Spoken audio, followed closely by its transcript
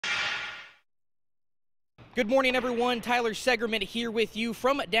Good morning, everyone. Tyler Segerman here with you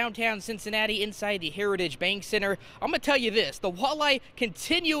from downtown Cincinnati inside the Heritage Bank Center. I'm going to tell you this, the Walleye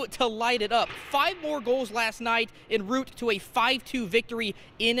continue to light it up. 5 more goals last night en route to a 5-2 victory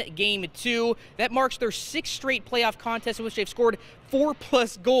in Game 2. That marks their 6th straight playoff contest in which they've scored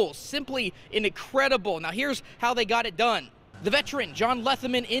 4+ goals. Simply incredible. Now here's how they got it done. The veteran John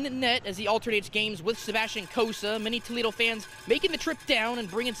Letherman in net as he alternates games with Sebastian Cosa. Many Toledo fans making the trip down and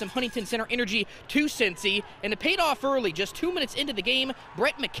bringing some Huntington Center energy to Cincy. And it paid off early. Just 2 minutes into the game,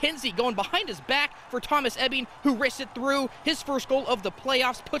 Brett McKenzie going behind his back for Thomas Ebbing, who wrists it through. His first goal of the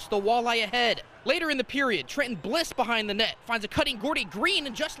playoffs puts the Walleye ahead. Later in the period, Trenton Bliss behind the net finds a cutting Gordy Green,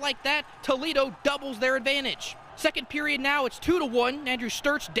 and just like that, Toledo doubles their advantage. Second period now, it's 2-1. Andrew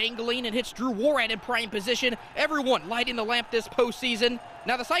Sturts dangling and hits Drew Warad in prime position. Everyone lighting the lamp this postseason.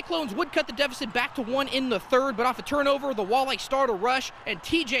 Now the Cyclones would cut the deficit back to 1 in the third, but off a turnover, the Walleye start a rush, and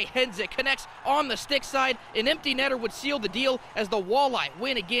TJ Henzik connects on the stick side. An empty netter would seal the deal as the Walleye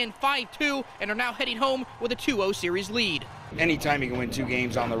win again 5-2 and are now heading home with a 2-0 series lead. Anytime you can win 2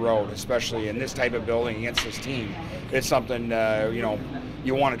 games on the road, especially in this type of building against this team, it's something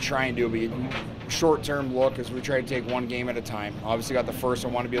you want to try and do. But short-term look as we try to take 1 game at a time. Obviously got the first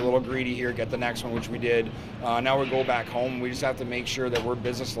one, want to be a little greedy here, get the next one, which we did. Now we go back home. We just have to make sure that we're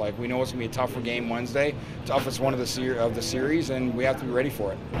businesslike. We know it's going to be a tougher game Wednesday, toughest one of the series, and we have to be ready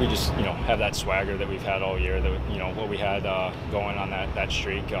for it. We just have that swagger that we've had all year. That what we had going on that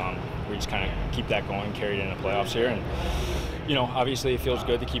streak. We just kind of keep that going, carry it in the playoffs here, and obviously it feels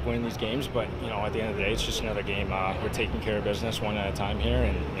good to keep winning these games, but at the end of the day, it's just another game. We're taking care of business 1 at a time here,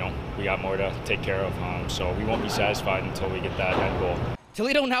 and we got more to take care of. So we won't be satisfied until we get that end goal.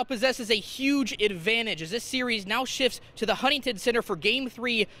 Toledo now possesses a huge advantage as this series now shifts to the Huntington Center for Game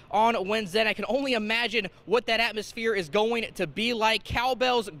 3 on Wednesday. And I can only imagine what that atmosphere is going to be like.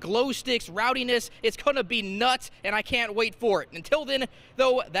 Cowbells, glow sticks, rowdiness. It's going to be nuts, and I can't wait for it. Until then,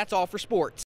 though, that's all for sports.